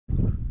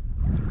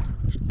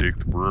Take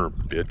the worm,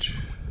 bitch.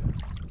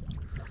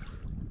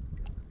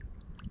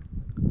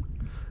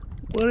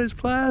 What is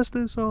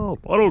plastisol?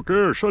 I don't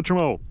care, shut your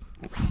mouth.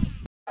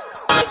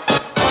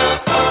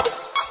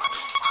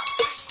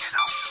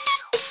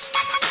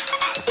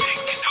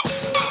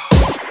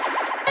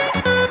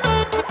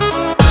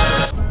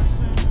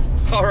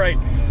 All right,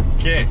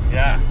 okay,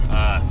 yeah,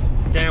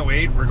 can't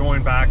wait. We're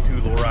going back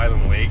to Lower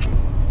Island Lake.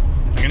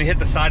 I'm gonna hit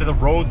the side of the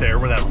road there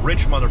where that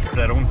rich motherfucker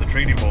that owns the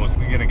trading post.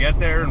 We're gonna get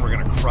there and we're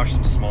gonna crush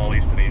some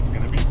smallies today. It's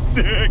gonna be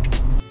sick.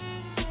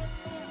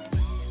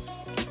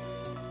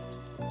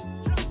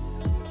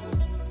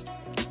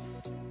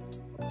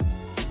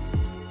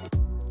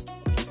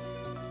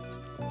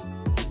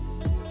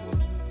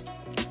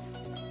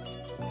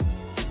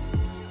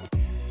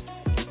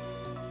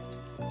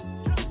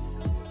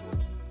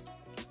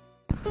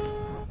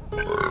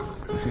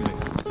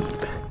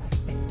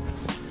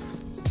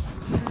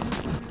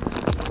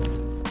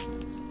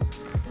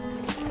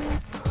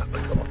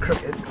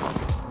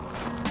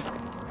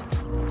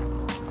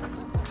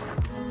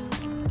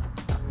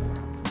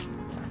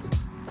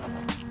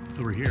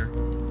 So we're here.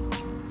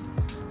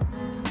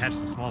 Catch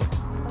some smallmouth.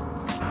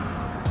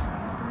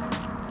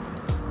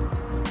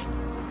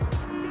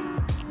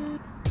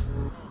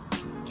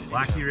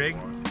 Blackie rig.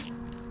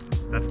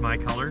 That's my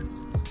color.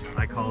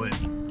 I call it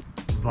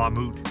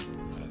Vamoot.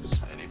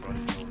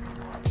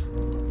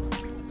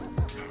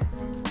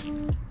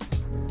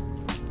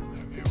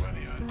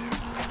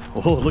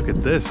 Oh, look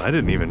at this. I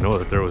didn't even know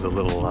that there was a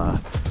little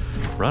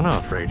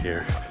runoff right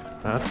here.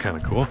 That's kind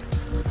of cool.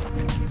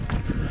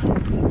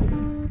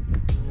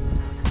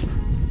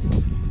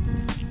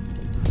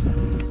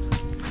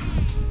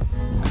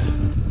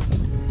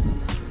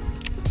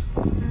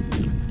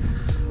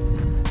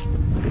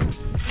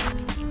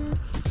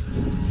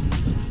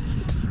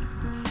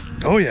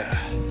 Oh yeah.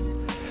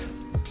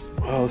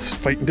 Well, this is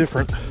fighting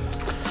different.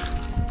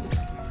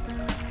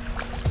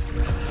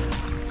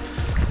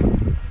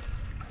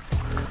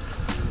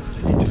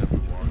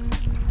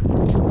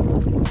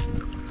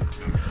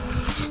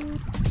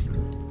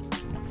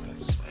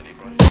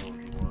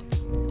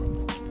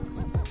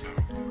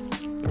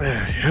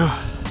 There you go.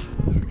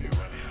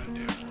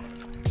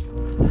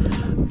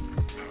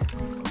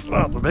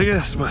 Not the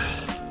biggest, but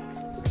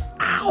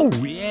ow,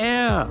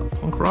 yeah,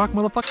 punk rock,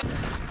 motherfucker.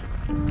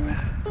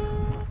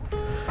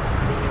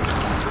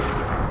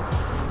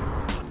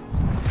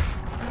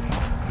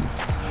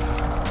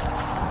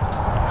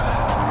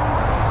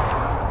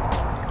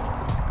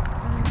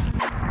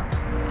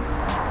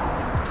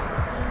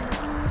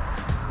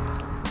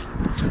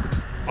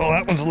 Oh,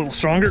 that one's a little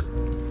stronger.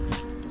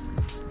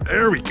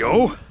 There we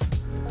go.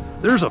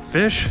 There's a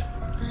fish.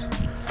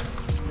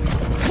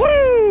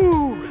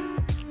 Woo!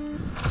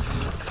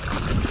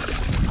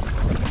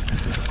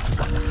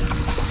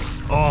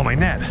 Oh, my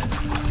net.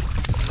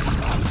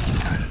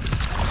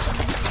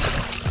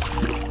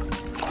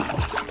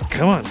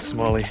 Come on,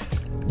 Smalley.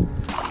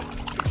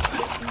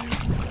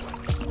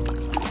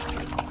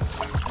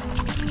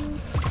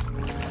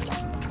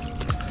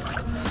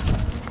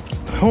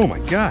 Oh my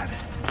God.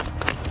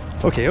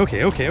 Okay. Oh,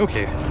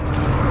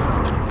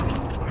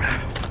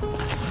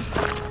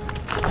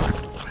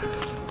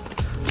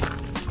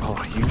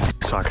 you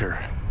sucker.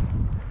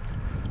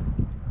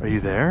 Are you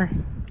there?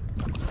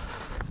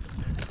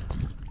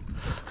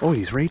 Oh,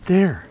 he's right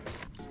there.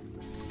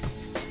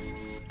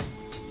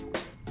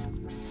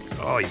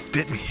 Oh, he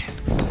bit me.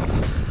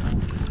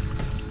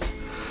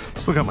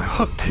 Still got my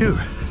hook too.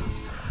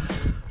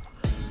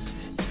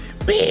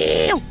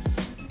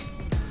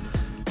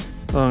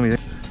 Oh, yeah.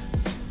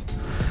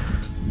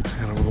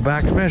 Gotta go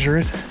back and measure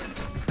it.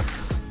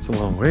 It's a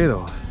long way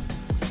though.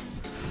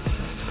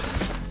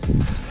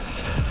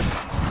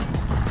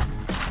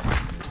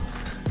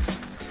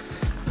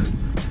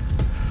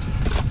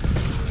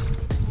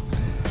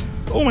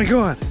 Oh my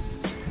God!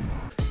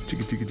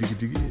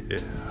 Yeah.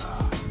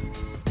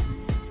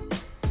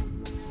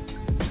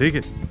 Take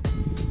it.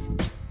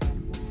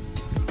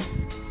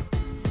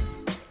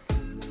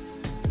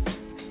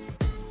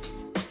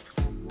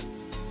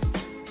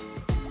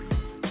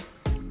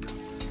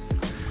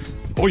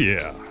 Oh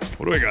yeah,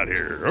 what do I got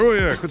here? Oh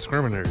yeah, quit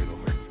squirming there, you little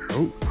thing.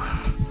 Oh.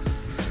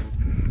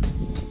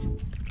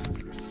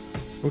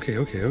 Okay.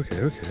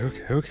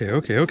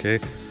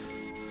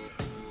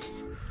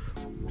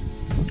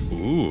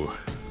 Ooh.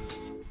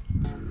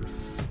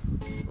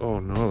 Oh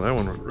no, that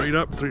one went right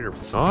up through your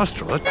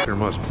nostril. That there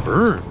must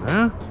burn,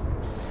 huh?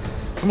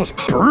 That must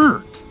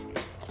burn.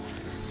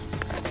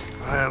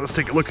 Let's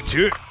take a look at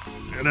you.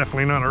 You're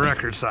definitely not a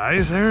record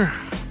size there.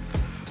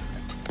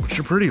 But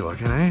you're pretty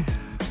looking, eh?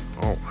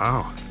 Oh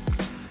wow.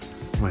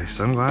 My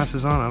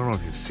sunglasses on? I don't know if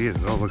you can see it.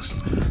 It all looks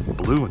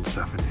blue and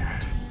stuff in here.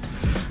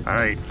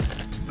 Alright.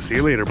 See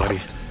you later,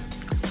 buddy.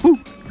 Woo!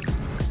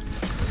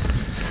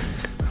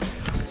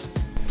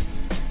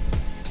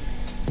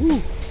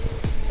 Woo!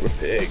 What a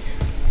pig.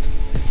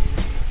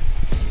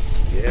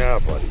 Yeah,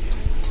 buddy.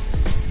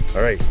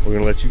 Alright, we're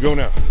gonna let you go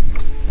now.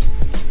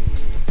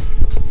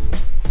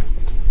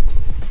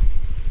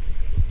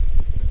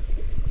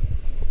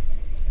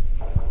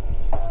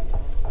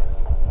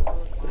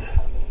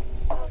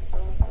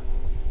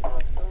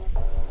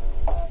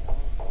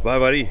 Bye,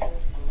 buddy.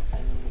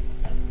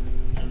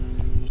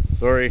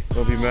 Sorry,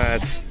 don't be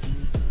mad.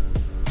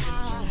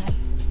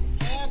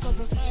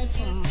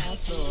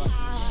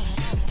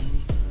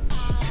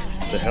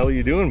 What the hell are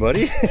you doing,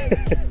 buddy?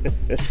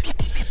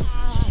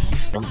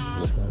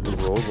 The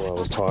road while I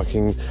was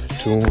talking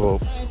to him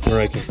about where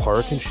I can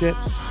park and shit.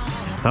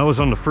 That was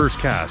on the first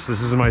cast.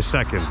 This is my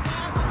second.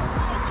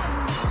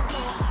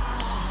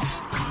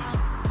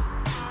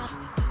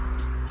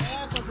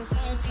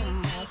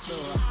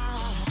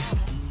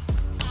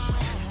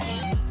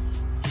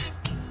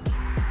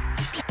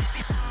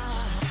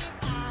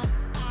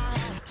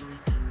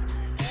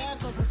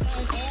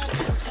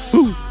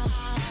 Ooh.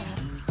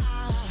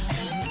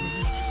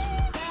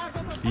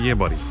 Yeah,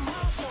 buddy.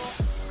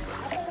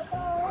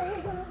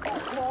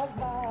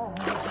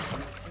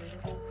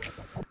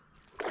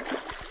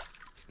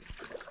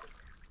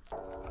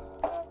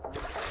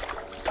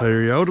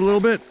 Tire you out a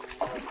little bit.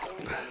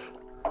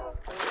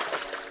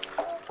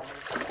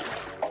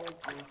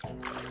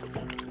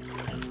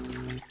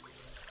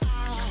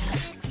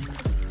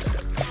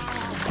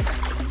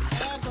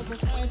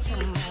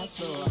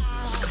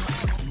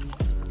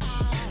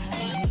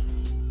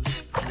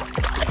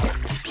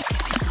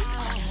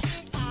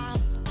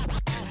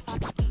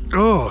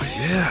 Oh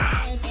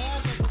yeah,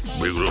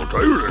 big little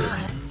tire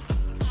there.